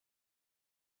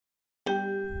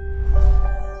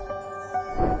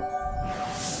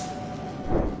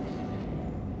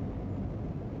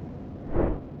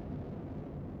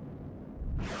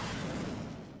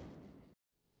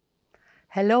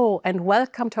Hello and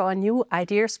welcome to our new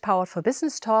Ideas Powered for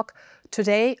Business talk,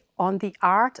 today on the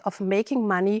art of making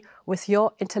money with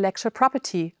your intellectual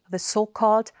property, the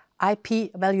so-called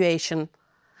IP valuation.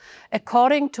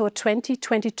 According to a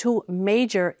 2022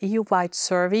 major EU-wide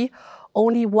survey,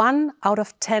 only 1 out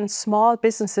of 10 small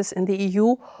businesses in the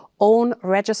EU own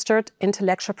registered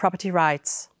intellectual property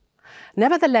rights.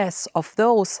 Nevertheless, of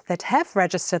those that have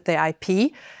registered their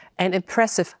IP, an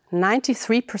impressive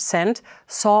 93%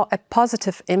 saw a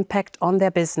positive impact on their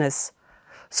business.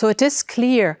 So it is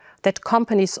clear that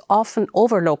companies often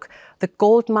overlook the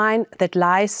gold mine that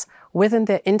lies within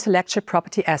their intellectual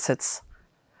property assets.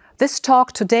 This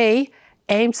talk today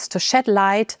aims to shed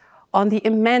light on the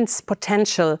immense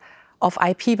potential of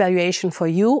IP valuation for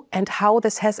you and how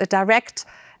this has a direct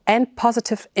and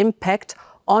positive impact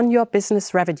on your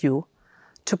business revenue.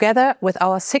 Together with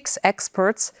our 6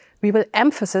 experts, we will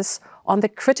emphasize on the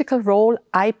critical role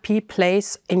IP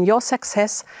plays in your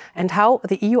success and how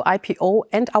the EU IPO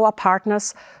and our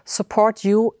partners support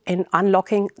you in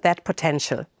unlocking that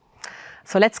potential.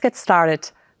 So let's get started.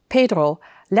 Pedro,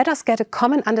 let us get a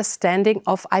common understanding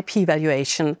of IP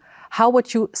valuation. How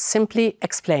would you simply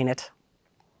explain it?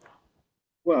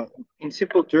 Well, in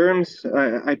simple terms,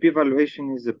 IP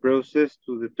valuation is a process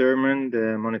to determine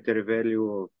the monetary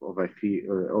value of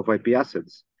IP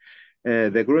assets.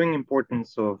 The growing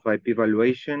importance of IP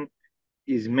valuation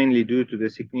is mainly due to the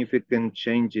significant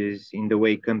changes in the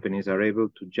way companies are able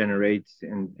to generate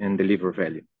and deliver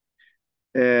value.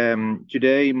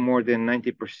 Today, more than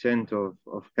 90%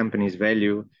 of companies'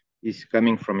 value is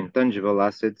coming from intangible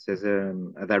assets as a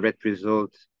direct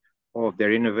result of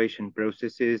their innovation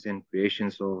processes and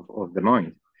creations of the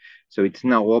mind. So it's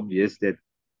now obvious that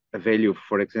a value,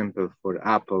 for example, for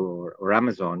Apple or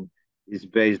Amazon is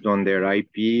based on their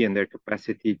IP and their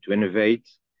capacity to innovate,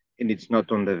 and it's not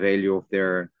on the value of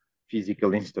their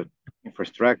physical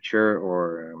infrastructure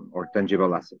or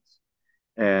tangible assets.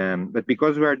 But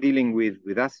because we are dealing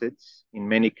with assets, in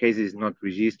many cases not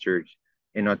registered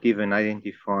and not even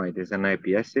identified as an IP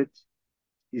asset,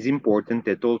 it's important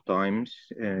at all times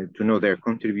to know their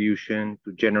contribution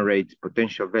to generate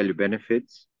potential value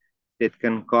benefits that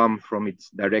can come from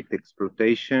its direct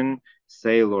exploitation,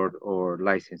 sale, or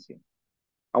licensing.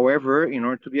 However, in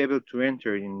order to be able to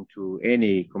enter into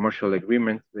any commercial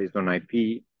agreement based on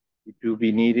IP, it will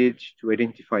be needed to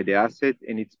identify the asset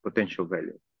and its potential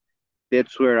value.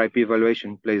 That's where IP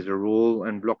valuation plays a role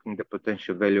in unlocking the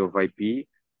potential value of IP,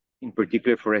 in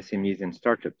particular for SMEs and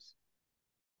startups.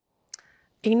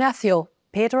 Ignacio,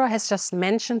 Pedro has just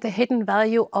mentioned the hidden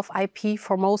value of IP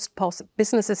for most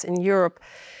businesses in Europe.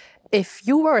 If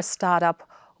you were a startup,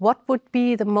 what would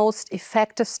be the most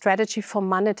effective strategy for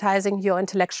monetizing your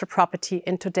intellectual property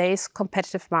in today's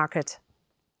competitive market?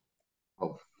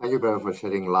 Well, thank you very much for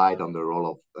shedding light on the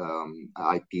role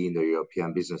of IP in the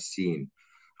European business scene.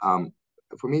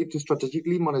 For me, to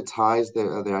strategically monetize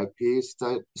the IP,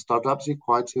 startups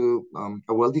require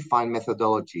a well-defined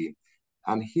methodology.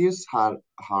 And here's how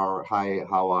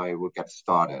I would get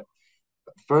started.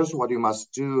 First, what you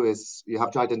must do is you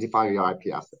have to identify your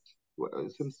IP asset.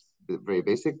 It seems very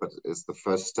basic, but it's the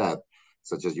first step,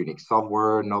 such as unique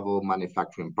software, novel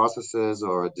manufacturing processes,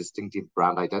 or a distinctive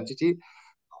brand identity.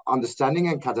 Understanding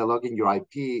and cataloging your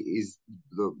IP is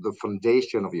the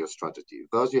foundation of your strategy.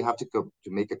 Thus, you have to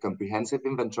make a comprehensive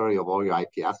inventory of all your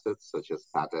IP assets, such as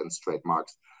patents,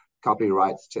 trademarks,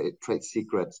 copyrights, trade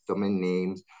secrets, domain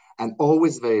names, and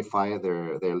always verify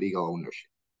their legal ownership.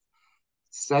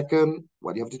 Second,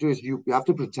 what you have to do is you have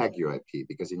to protect your IP,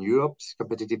 because in Europe's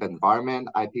competitive environment,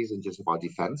 IP isn't just about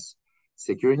defense.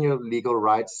 Securing your legal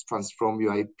rights transform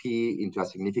your IP into a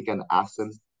significant asset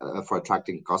for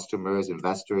attracting customers,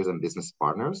 investors, and business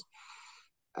partners.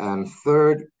 And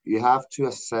third, you have to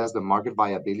assess the market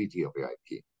viability of your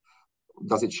IP.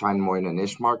 Does it shine more in a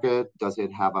niche market? Does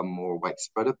it have a more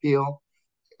widespread appeal?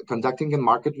 Conducting a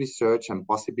market research and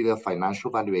possibly a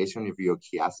financial valuation of your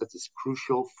key assets is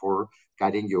crucial for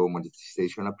guiding your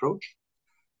monetization approach.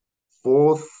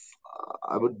 Fourth,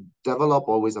 I would develop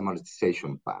always a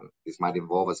monetization plan. This might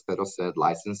involve, as Pedro said,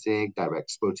 licensing, direct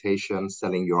exploitation,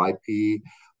 selling your IP,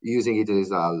 using it as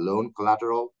a loan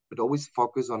collateral, but always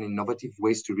focus on innovative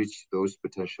ways to reach those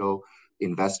potential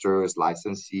investors,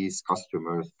 licensees,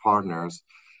 customers, partners.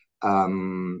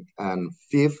 And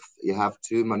fifth, you have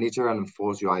to monitor and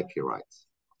enforce your IP rights.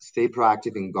 Stay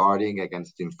proactive in guarding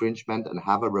against infringement and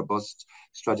have a robust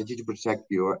strategy to protect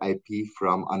your IP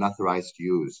from unauthorized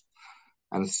use.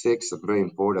 And sixth, very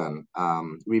important,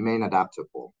 remain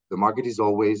adaptable. The market is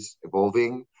always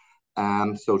evolving,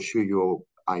 and so should your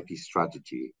IP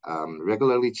strategy.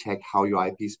 Regularly check how your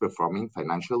IP is performing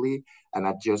financially and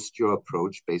adjust your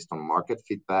approach based on market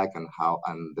feedback and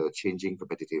the changing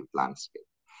competitive landscape.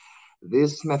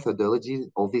 This methodology,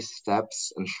 all these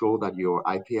steps ensure that your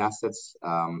IP assets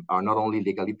are not only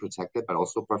legally protected, but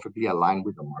also perfectly aligned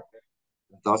with the market,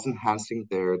 thus enhancing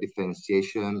their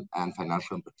differentiation and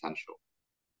financial potential.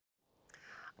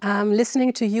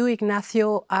 Listening to you,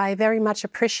 Ignacio, I very much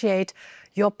appreciate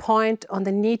your point on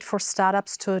the need for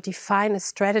startups to define a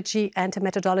strategy and a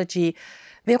methodology.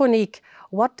 Veronique,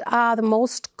 what are the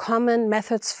most common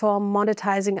methods for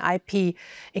monetizing IP?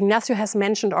 Ignacio has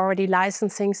mentioned already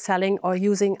licensing, selling, or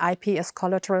using IP as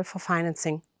collateral for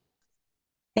financing.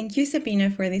 Thank you, Sabina,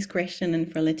 for this question and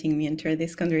for letting me enter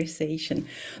this conversation.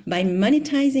 By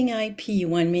monetizing IP,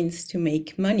 one means to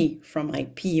make money from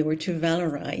IP or to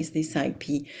valorize this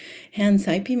IP. Hence,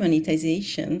 IP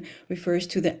monetization refers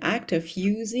to the act of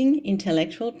using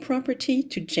intellectual property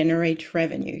to generate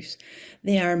revenues.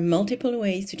 There are multiple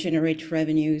ways to generate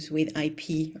revenues with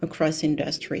IP across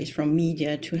industries, from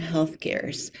media to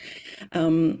healthcare.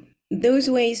 Those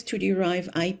ways to derive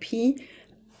IP,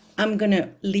 I'm going to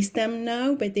list them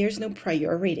now, but there's no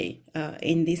priority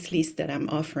in this list that I'm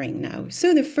offering now.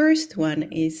 So the first one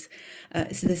is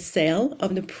the sale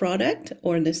of the product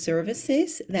or the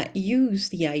services that use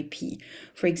the IP.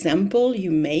 For example,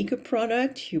 you make a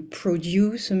product, you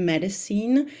produce a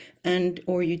medicine,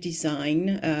 or you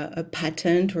design a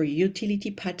patent or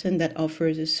utility patent that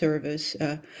offers a service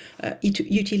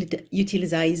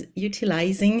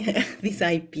utilizing this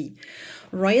IP.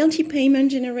 Royalty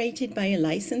payment generated by a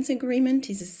license agreement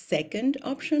is a second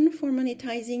option for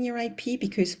monetizing your IP,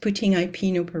 because putting IP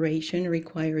in operation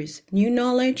requires new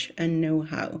knowledge and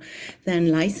know-how.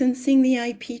 Then licensing the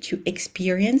IP to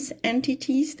experienced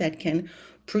entities that can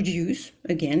produce,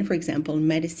 again, for example,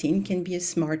 medicine, can be a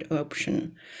smart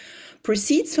option.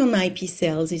 Proceeds from IP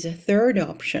sales is a third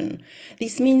option.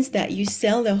 This means that you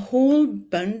sell the whole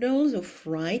bundles of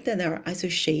rights that are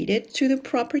associated to the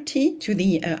property, to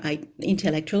the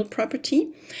intellectual property.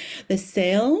 The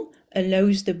sale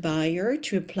allows the buyer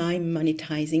to apply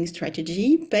monetizing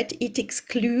strategy, but it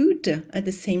excludes at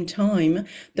the same time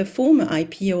the former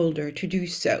IP holder to do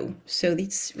so. So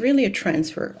it's really a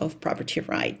transfer of property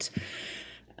rights.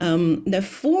 The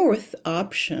fourth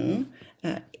option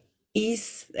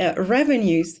is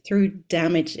revenues through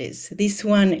damages. This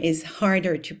one is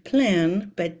harder to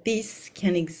plan, but this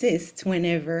can exist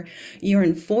whenever you're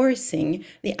enforcing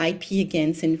the IP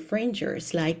against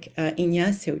infringers, like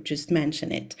Ignacio just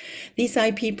mentioned it. This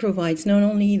IP provides not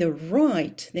only the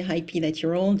right, the IP that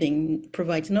you're holding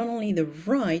provides not only the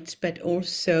right, but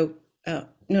also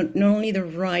not only the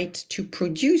right to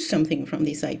produce something from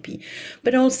this IP,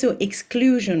 but also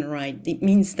exclusion right. It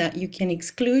means that you can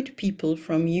exclude people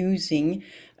from using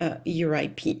your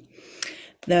IP.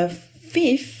 The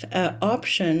fifth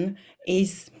option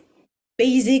is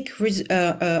basic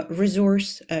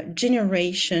resource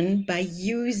generation by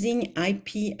using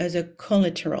IP as a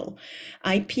collateral.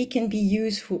 IP can be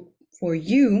used for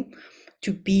you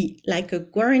to be like a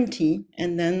guarantee,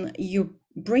 and then you're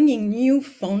bringing new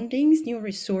fundings, new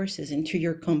resources into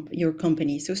your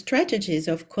company. So strategies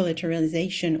of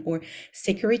collateralization or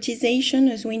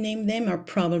securitization, as we name them, are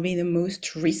probably the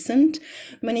most recent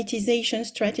monetization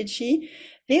strategy.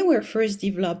 They were first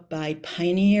developed by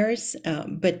pioneers,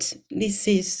 but this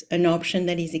is an option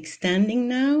that is extending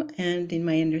now. And in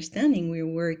my understanding, we're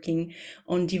working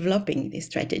on developing this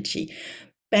strategy.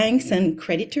 Banks and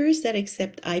creditors that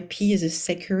accept IP as a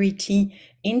security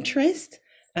interest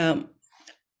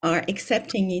are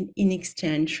accepting it in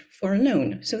exchange for a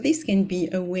loan. So this can be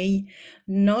a way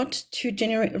not to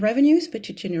generate revenues, but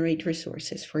to generate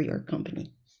resources for your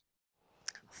company.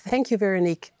 Thank you,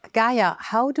 Veronique. Gaia,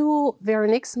 how do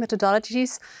Veronique's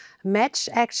methodologies match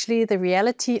actually the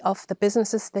reality of the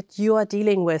businesses that you are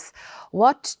dealing with?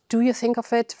 What do you think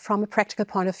of it from a practical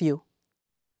point of view?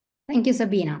 Thank you,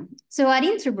 Sabina. So at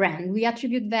Interbrand, we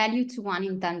attribute value to one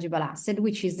intangible asset,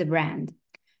 which is the brand.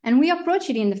 And we approach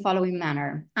it in the following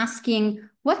manner, asking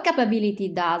what capability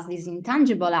does this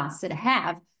intangible asset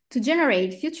have to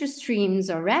generate future streams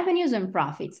of revenues and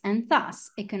profits, and thus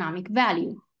economic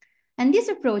value. And this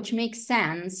approach makes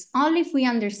sense only if we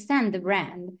understand the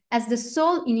brand as the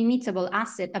sole inimitable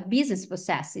asset a business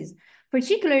possesses,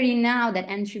 particularly now that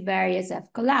entry barriers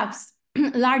have collapsed,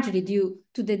 largely due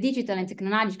to the digital and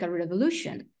technological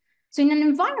revolution. So in an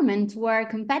environment where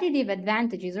competitive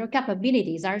advantages or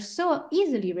capabilities are so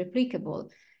easily replicable,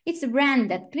 it's a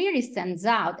brand that clearly stands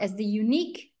out as the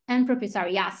unique and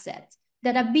proprietary asset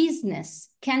that a business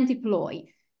can deploy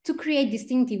to create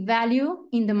distinctive value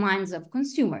in the minds of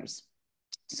consumers.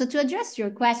 So to address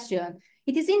your question,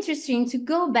 it is interesting to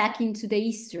go back into the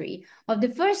history of the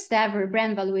first ever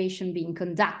brand valuation being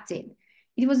conducted.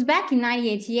 It was back in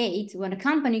 1988 when a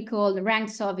company called Rank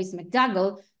Sovis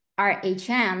McDougall,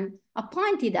 RHM,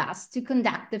 appointed us to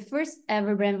conduct the first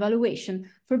ever brand valuation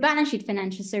for balance sheet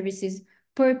financial services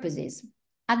purposes.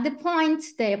 At the point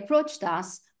they approached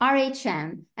us,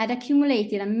 RHM had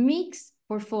accumulated a mixed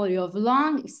portfolio of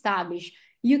long-established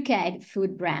UK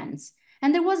food brands.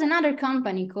 And there was another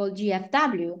company called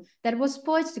GFW that was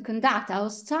poised to conduct a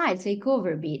hostile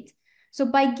takeover bid. So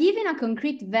by giving a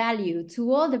concrete value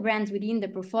to all the brands within the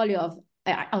portfolio of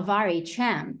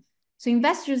RHM, so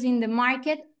investors in the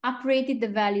market uprated the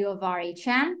value of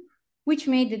RHM, which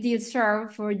made the deal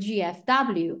serve for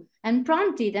GFW and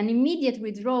prompted an immediate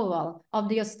withdrawal of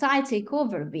the hostile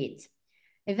takeover bid.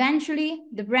 Eventually,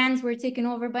 the brands were taken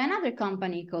over by another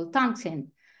company called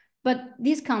Thompson, but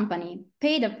this company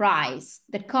paid a price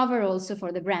that covered also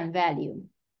for the brand value.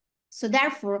 So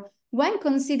therefore, when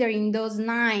considering those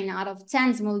 9 out of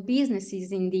 10 small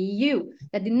businesses in the EU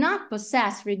that do not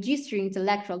possess registered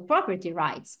intellectual property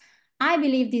rights, I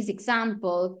believe this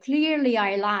example clearly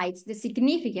highlights the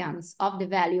significance of the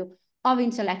value of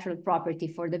intellectual property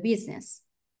for the business.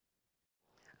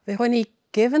 Veronique,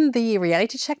 given the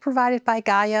reality check provided by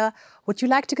Gaia, would you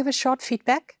like to give a short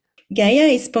feedback? Gaia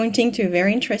is pointing to a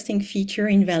very interesting feature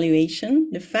in valuation,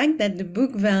 the fact that the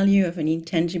book value of an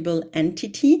intangible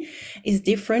entity is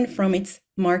different from its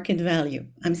market value.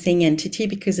 I'm saying entity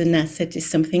because an asset is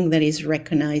something that is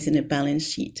recognized in a balance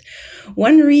sheet.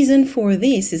 One reason for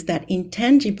this is that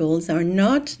intangibles are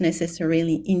not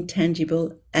necessarily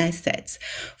intangible assets.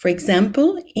 For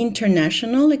example,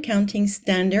 international accounting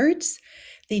standards,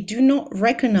 they do not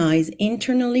recognize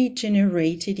internally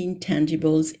generated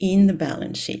intangibles in the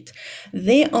balance sheet.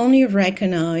 They only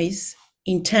recognize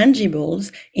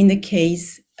intangibles in the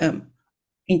case,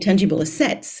 intangible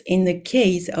assets in the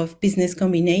case of business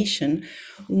combination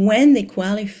when they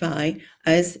qualify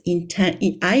as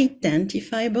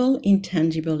identifiable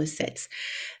intangible assets.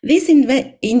 This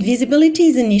invisibility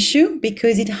is an issue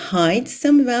because it hides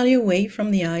some value away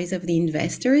from the eyes of the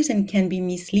investors and can be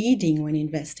misleading when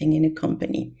investing in a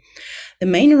company. The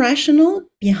main rationale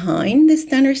behind the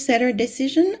standard setter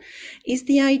decision is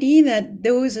the idea that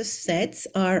those assets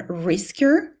are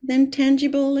riskier than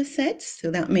tangible assets,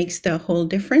 so that makes the whole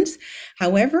difference.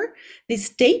 However, this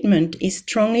statement is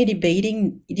strongly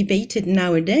debated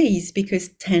nowadays because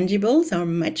tangibles are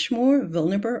much more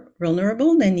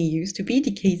vulnerable than they used to be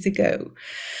decades ago.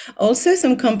 Also,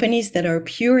 some companies that are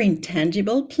pure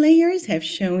intangible players have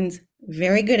shown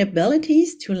very good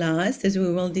abilities to last, as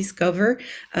we will discover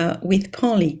with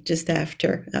Polly just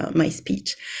after my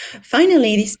speech.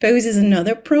 Finally, this poses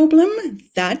another problem,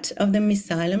 that of the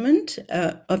misalignment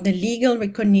of the legal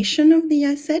recognition of the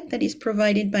asset that is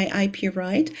provided by IP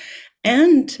right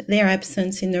and their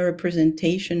absence in the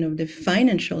representation of the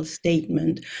financial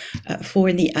statement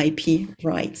for the IP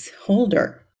rights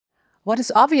holder. What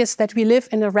is obvious that we live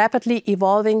in a rapidly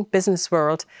evolving business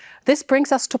world. This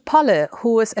brings us to Polle,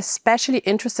 who is especially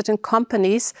interested in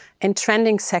companies in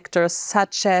trending sectors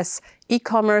such as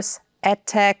e-commerce,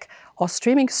 edtech, or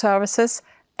streaming services,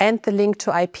 and the link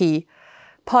to IP.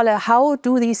 Polle, how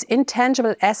do these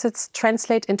intangible assets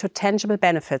translate into tangible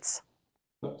benefits?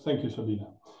 Thank you, Sabina.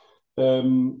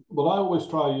 What I always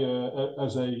try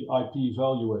as a IP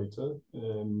evaluator,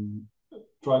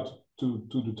 try to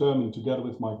determine together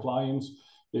with my clients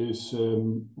is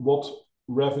what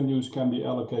revenues can be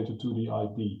allocated to the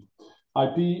IP.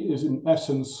 IP is in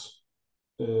essence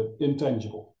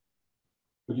intangible,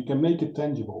 but you can make it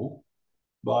tangible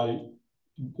by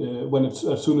when it's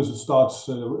as soon as it starts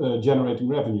generating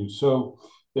revenue. So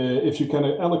if you can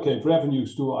allocate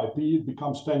revenues to IP, it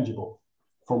becomes tangible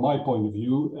from my point of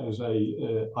view as a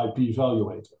IP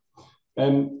evaluator.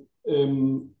 And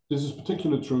this is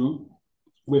particularly true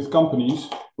with companies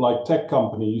like tech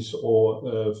companies or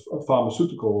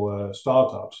pharmaceutical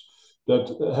startups that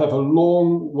have a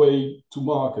long way to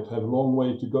market, have a long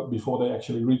way to go before they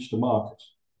actually reach the market.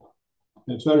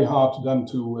 And it's very hard then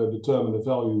to determine the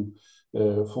value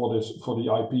for the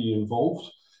IP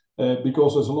involved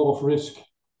because there's a lot of risk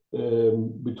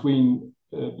between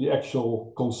the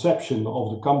actual conception of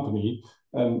the company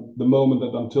and the moment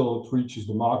that until it reaches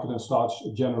the market and starts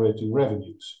generating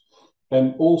revenues.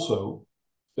 And also,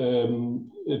 it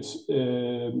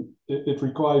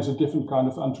requires a different kind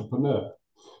of entrepreneur.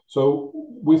 So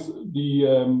with the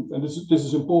and this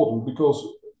is important because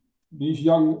these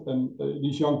young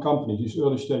companies, these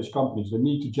early stage companies, they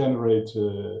need to generate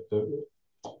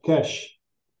cash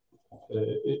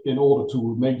in order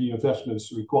to make the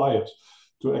investments required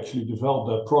to actually develop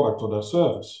their product or their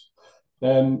service.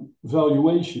 And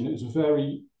valuation is a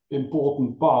very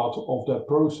important part of that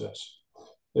process.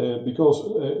 Because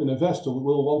an investor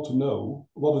will want to know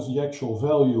what is the actual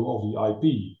value of the IP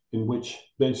in which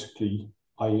basically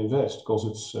I invest, because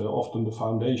it's often the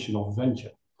foundation of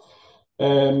venture.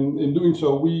 And in doing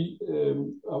so,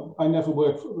 I never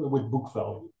work with book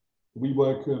value. We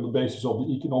work on the basis of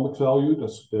the economic value,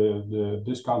 that's the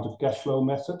discounted cash flow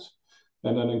method,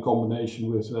 and then in combination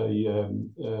with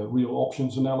a real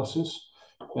options analysis.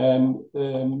 And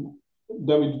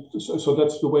so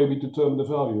that's the way we determine the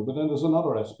value. But then there's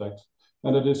another aspect,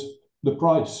 and that is the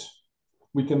price.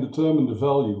 We can determine the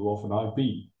value of an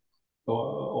IP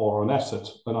or an asset,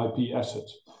 an IP asset.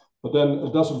 But then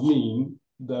it doesn't mean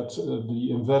that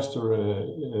the investor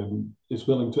is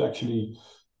willing to actually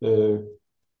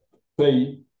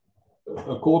pay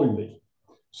accordingly.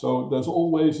 So there's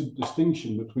always a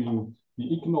distinction between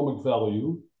the economic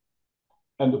value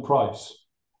and the price,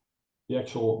 the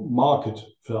actual market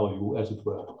value, as it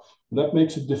were. And that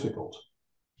makes it difficult.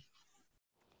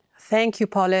 Thank you,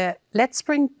 Paul. Let's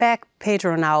bring back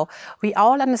Pedro now. We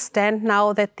all understand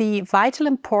now that the vital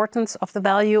importance of the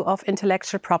value of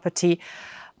intellectual property.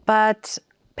 But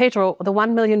Pedro, the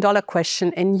 $1 million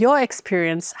question, in your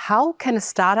experience, how can a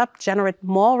startup generate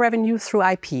more revenue through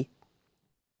IP?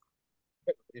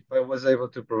 If I was able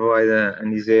to provide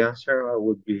an easy answer, I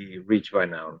would be rich by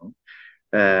now. No?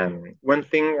 One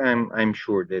thing I'm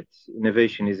sure that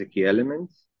innovation is a key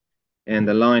element, and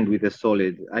aligned with a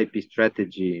solid IP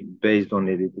strategy based on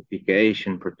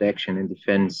identification, protection, and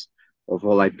defense of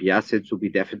all IP assets will be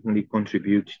definitely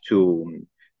contribute to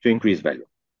increase value.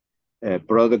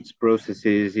 Products,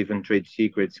 processes, even trade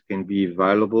secrets can be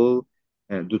valuable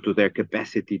due to their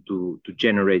capacity to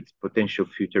generate potential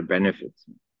future benefits.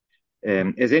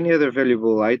 As any other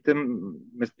valuable item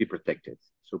must be protected.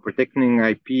 So protecting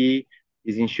IP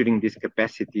is ensuring this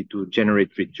capacity to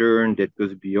generate return that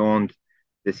goes beyond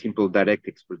the simple direct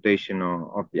exploitation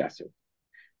of the asset.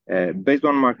 Based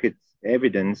on market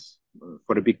evidence,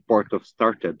 for a big part of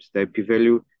startups, the IP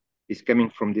value is coming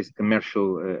from these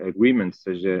commercial agreements,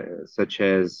 such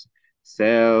as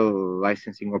sale,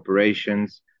 licensing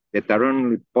operations, that are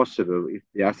only possible if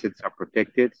the assets are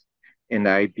protected and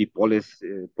the IP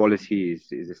policy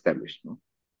is established. No?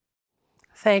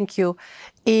 Thank you.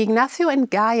 Ignacio and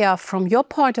Gaia, from your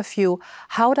point of view,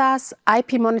 how does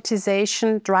IP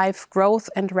monetization drive growth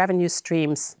and revenue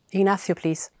streams? Ignacio,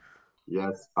 please.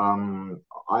 Yes,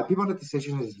 IP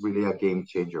monetization is really a game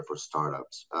changer for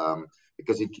startups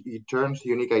because it turns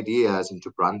unique ideas into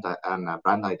brand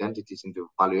identities into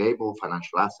valuable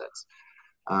financial assets.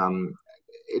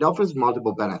 It offers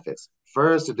multiple benefits.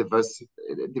 First, it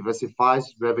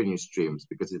diversifies revenue streams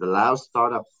because it allows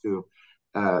startups to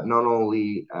not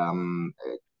only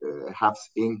have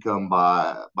income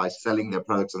by selling their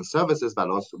products and services, but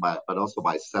also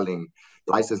by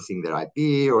licensing their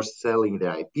IP or selling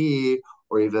their IP,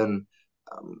 or even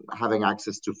having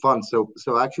access to funds.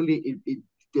 So actually, it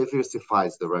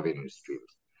diversifies the revenue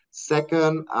streams.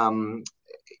 Second,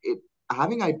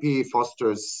 having IP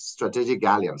fosters strategic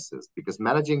alliances because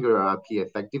managing your IP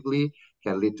effectively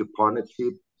can lead to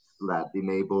partnerships that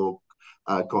enable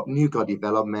new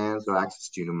co-developments or access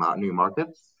to new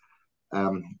markets.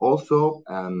 Also,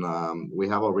 and we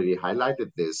have already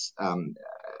highlighted this,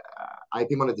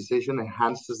 IP monetization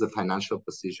enhances the financial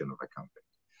position of a company.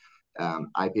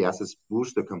 IP assets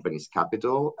boost the company's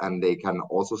capital, and they can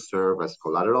also serve as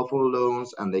collateral for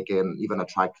loans, and they can even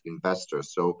attract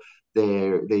investors. So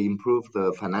they improve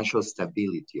the financial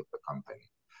stability of the company.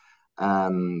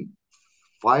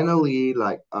 Finally,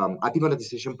 IP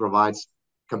monetization provides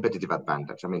competitive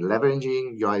advantage. I mean,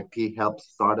 leveraging your IP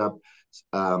helps startup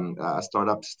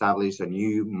establish a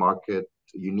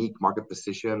unique market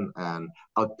position and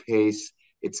outpace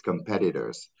its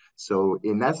competitors. So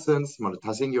in essence,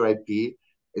 monetizing your IP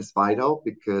is vital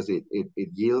because it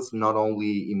yields not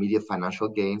only immediate financial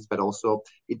gains, but also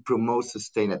it promotes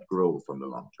sustained growth from the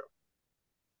long term.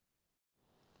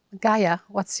 Gaia,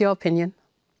 what's your opinion?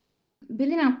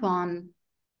 Building upon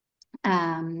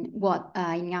what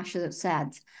Ignacio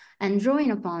said, and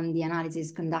drawing upon the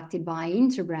analysis conducted by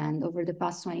Interbrand over the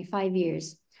past 25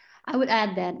 years, I would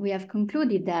add that we have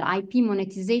concluded that IP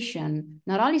monetization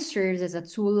not only serves as a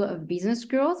tool of business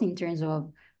growth in terms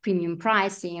of premium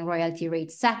pricing, royalty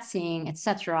rate setting,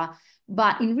 etc.,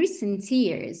 but in recent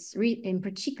years, in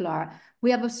particular,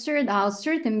 we have observed how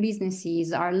certain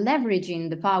businesses are leveraging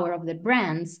the power of the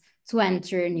brands to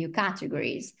enter new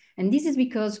categories. And this is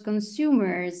because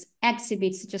consumers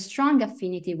exhibit such a strong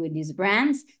affinity with these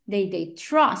brands, they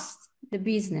trust the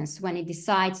business when it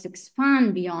decides to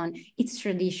expand beyond its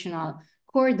traditional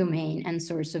core domain and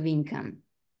source of income.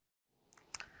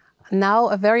 Now,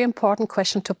 a very important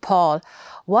question to Paul.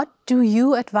 What do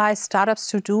you advise startups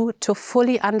to do to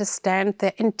fully understand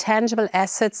their intangible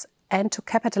assets and to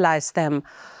capitalize them?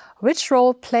 Which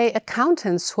role play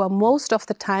accountants, who are most of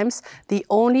the times the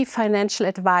only financial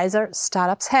advisor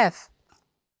startups have?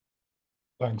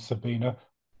 Thanks, Sabina.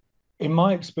 In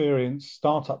my experience,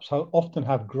 startups often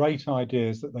have great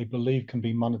ideas that they believe can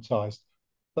be monetized,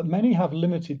 but many have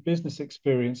limited business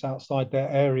experience outside their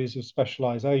areas of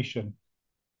specialization.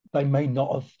 They may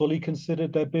not have fully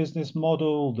considered their business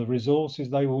model, the resources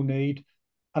they will need,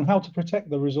 and how to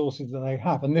protect the resources that they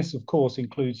have. And this, of course,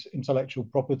 includes intellectual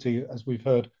property, as we've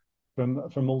heard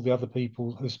from all the other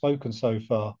people who've spoken so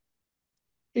far.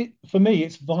 For me,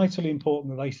 it's vitally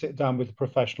important that they sit down with a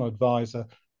professional advisor.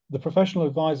 The professional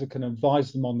advisor can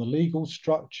advise them on the legal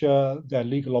structure, their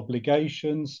legal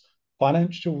obligations,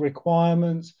 financial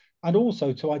requirements, and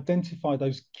also to identify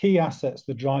those key assets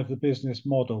that drive the business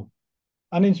model.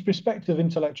 And in respect of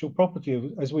intellectual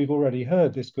property, as we've already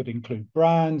heard, this could include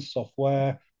brands,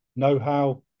 software,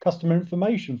 know-how, customer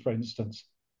information, for instance.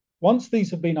 Once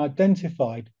these have been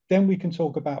identified, then we can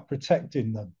talk about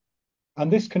protecting them. And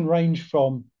this can range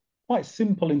from quite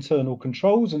simple internal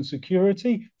controls and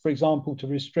security, for example, to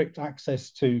restrict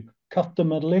access to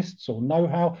customer lists or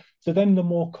know-how, to then the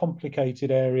more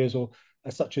complicated areas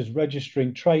such as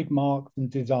registering trademarks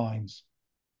and designs.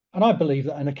 And I believe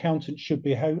that an accountant should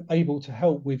be able to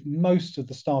help with most of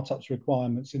the startup's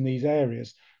requirements in these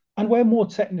areas. And where more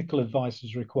technical advice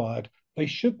is required, they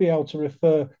should be able to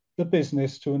refer the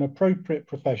business to an appropriate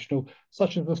professional,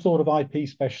 such as the sort of IP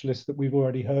specialist that we've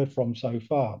already heard from so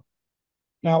far.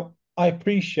 Now, I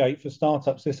appreciate for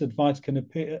startups this advice can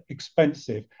appear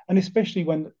expensive, and especially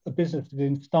when a business is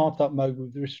in startup mode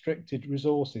with restricted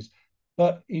resources.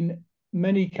 But in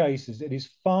many cases, it is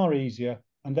far easier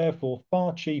and therefore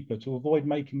far cheaper to avoid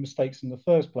making mistakes in the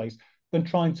first place than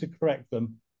trying to correct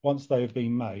them once they have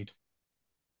been made.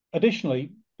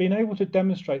 Additionally, being able to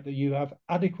demonstrate that you have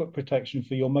adequate protection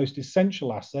for your most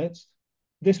essential assets,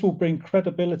 this will bring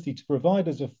credibility to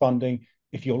providers of funding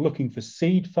if you're looking for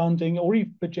seed funding or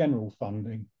even for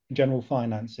general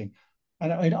financing.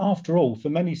 And after all, for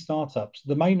many startups,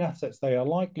 the main assets they are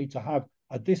likely to have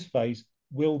at this phase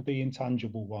will be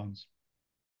intangible ones.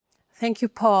 Thank you,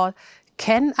 Paul.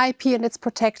 Can IP and its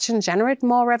protection generate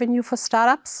more revenue for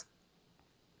startups?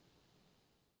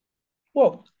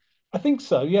 Well, I think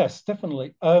so, yes,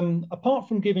 definitely. Apart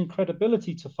from giving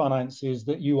credibility to finances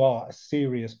that you are a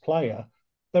serious player,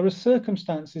 there are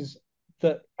circumstances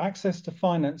that access to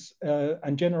finance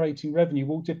and generating revenue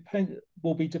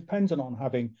will be dependent on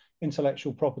having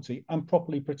intellectual property and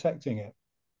properly protecting it.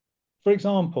 For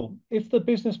example, if the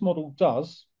business model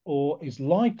does or is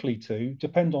likely to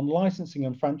depend on licensing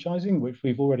and franchising, which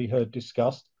we've already heard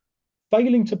discussed,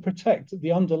 failing to protect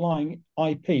the underlying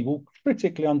IP will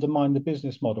critically undermine the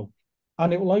business model,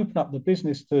 and it will open up the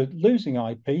business to losing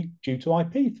IP due to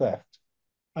IP theft.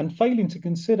 And failing to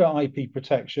consider IP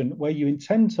protection where you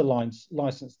intend to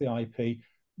license the IP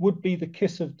would be the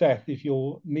kiss of death if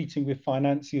you're meeting with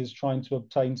financiers trying to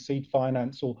obtain seed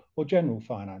finance or general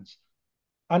finance.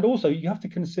 And also, you have to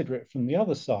consider it from the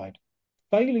other side.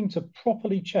 Failing to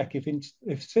properly check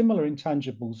if similar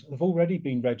intangibles have already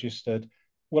been registered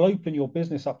will open your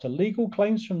business up to legal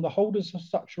claims from the holders of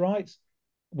such rights,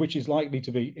 which is likely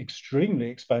to be extremely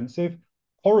expensive,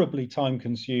 horribly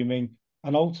time-consuming,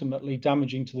 and ultimately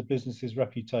damaging to the business's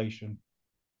reputation.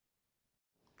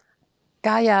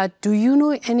 Gaia, do you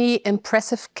know any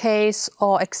impressive case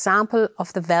or example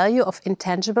of the value of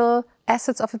intangible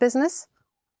assets of a business?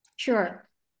 Sure.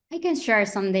 I can share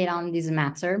some data on this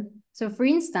matter. So, for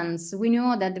instance, we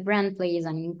know that the brand plays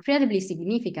an incredibly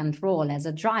significant role as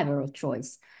a driver of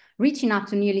choice, reaching up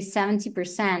to nearly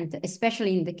 70%,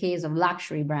 especially in the case of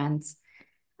luxury brands.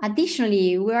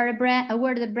 Additionally, we are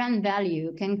aware that brand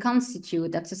value can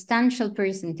constitute a substantial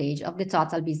percentage of the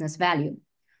total business value.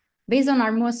 Based on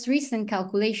our most recent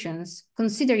calculations,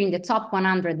 considering the top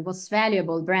 100 most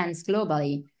valuable brands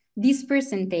globally, this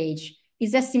percentage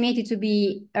is estimated to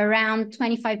be around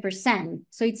 25%.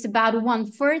 So it's about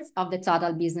 1/4 of the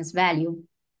total business value.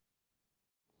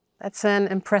 That's an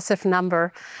impressive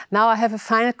number. Now I have a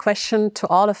final question to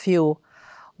all of you.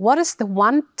 What is the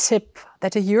one tip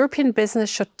that a European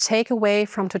business should take away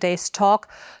from today's talk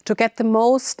to get the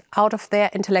most out of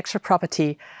their intellectual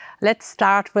property? Let's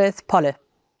start with Polle.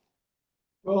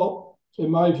 Well, in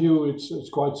my view, it's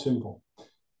quite simple.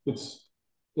 It's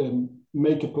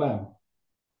make a plan.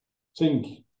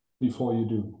 Think before you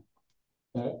do.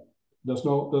 There's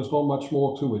not much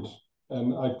more to it.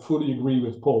 And I fully agree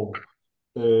with Paul.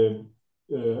 Ask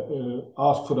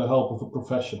for the help of a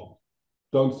professional.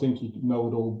 don't think you know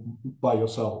it all by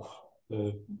yourself.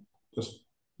 Just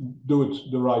do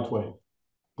it the right way,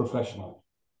 professionally.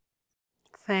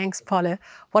 Thanks, Paul.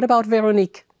 What about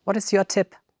Veronique? What is your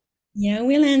tip? Yeah,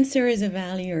 we'll answer as a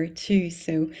valuer too.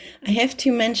 So I have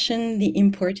to mention the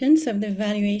importance of the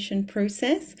valuation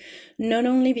process, not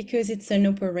only because it's an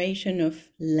operation of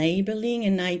labeling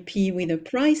an IP with a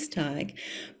price tag,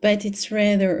 but it's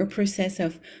rather a process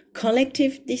of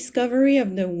collective discovery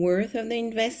of the worth of the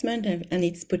investment and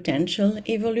its potential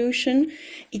evolution.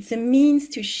 It's a means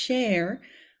to share.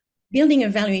 Building a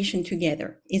valuation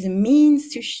together is a means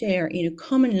to share in a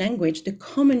common language the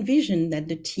common vision that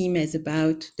the team has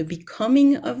about the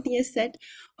becoming of the asset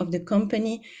of the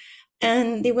company,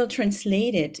 and they will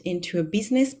translate it into a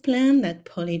business plan that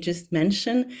Polly just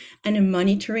mentioned and a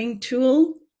monitoring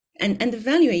tool. And the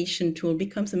valuation tool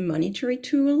becomes a monetary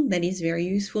tool that is very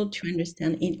useful to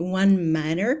understand in what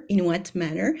manner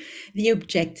the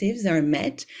objectives are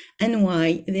met and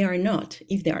why they are not,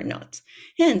 if they are not.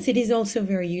 Hence, it is also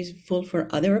very useful for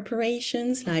other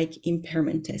operations like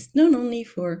impairment tests, not only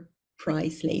for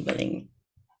price labeling.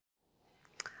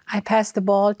 I pass the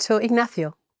ball to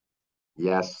Ignacio.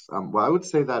 Yes, well, I would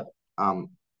say that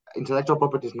intellectual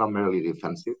property is not merely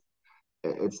defensive.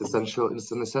 It's essential.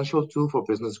 It's an essential tool for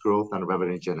business growth and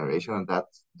revenue generation, and that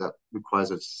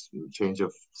requires a change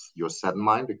of your set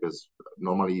mind, because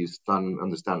normally you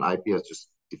understand IP as just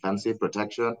defensive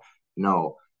protection.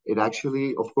 No, it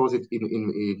actually, of course, it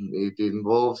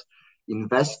involves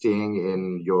investing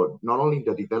in your not only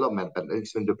the development but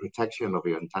also in the protection of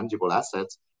your intangible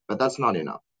assets. But that's not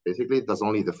enough. Basically, that's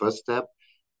only the first step.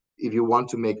 If you want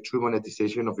to make true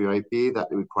monetization of your IP, that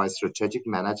requires strategic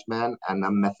management and a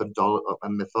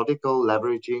methodical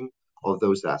leveraging of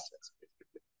those assets.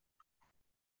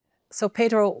 So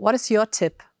Pedro, what is your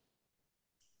tip?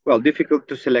 Well, difficult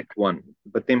to select one,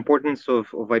 but the importance of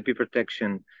IP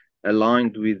protection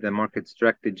aligned with the market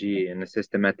strategy and a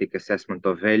systematic assessment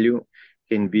of value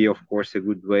can be, of course, a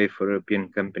good way for European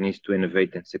companies to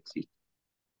innovate and succeed.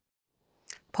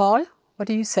 Paul, what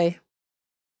do you say?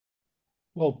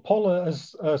 Well, Paula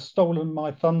has stolen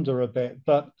my thunder a bit,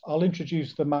 but I'll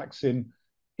introduce the maxim: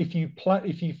 if you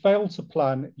fail to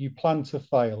plan, you plan to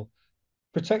fail.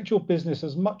 Protect your business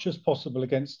as much as possible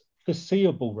against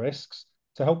foreseeable risks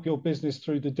to help your business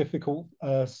through the difficult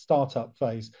startup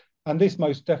phase. And this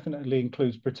most definitely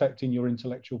includes protecting your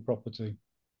intellectual property.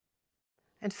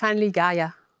 And finally, Gaia.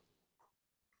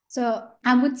 So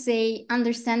I would say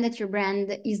understand that your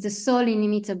brand is the sole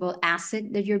inimitable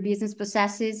asset that your business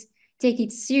possesses. Take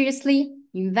it seriously,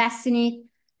 invest in it,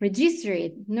 register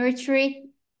it, nurture it,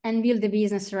 and build a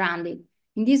business around it.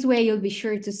 In this way, you'll be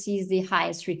sure to seize the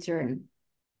highest return.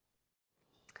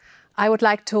 I would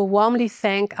like to warmly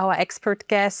thank our expert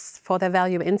guests for their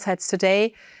valuable insights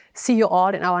today. See you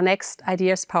all in our next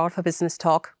Ideas Powered for Business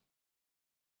talk.